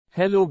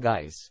Hello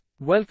guys.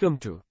 Welcome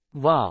to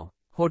Wow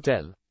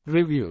Hotel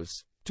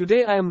Reviews.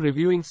 Today I am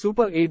reviewing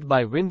Super 8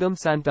 by Wyndham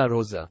Santa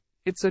Rosa.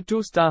 It's a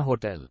 2-star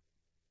hotel.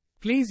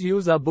 Please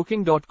use our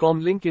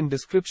booking.com link in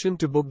description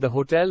to book the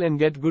hotel and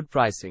get good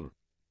pricing.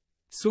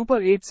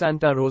 Super 8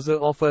 Santa Rosa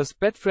offers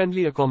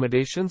pet-friendly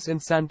accommodations in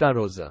Santa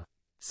Rosa.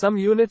 Some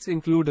units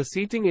include a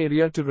seating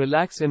area to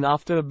relax in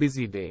after a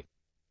busy day.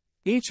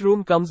 Each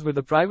room comes with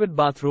a private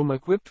bathroom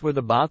equipped with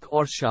a bath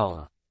or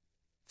shower.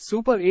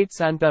 Super 8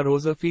 Santa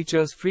Rosa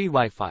features free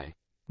Wi-Fi.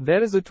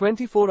 There is a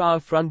 24-hour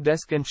front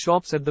desk and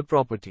shops at the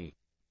property.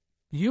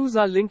 Use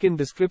our link in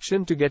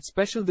description to get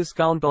special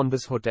discount on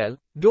this hotel.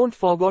 Don't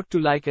forget to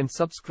like and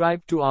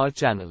subscribe to our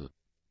channel.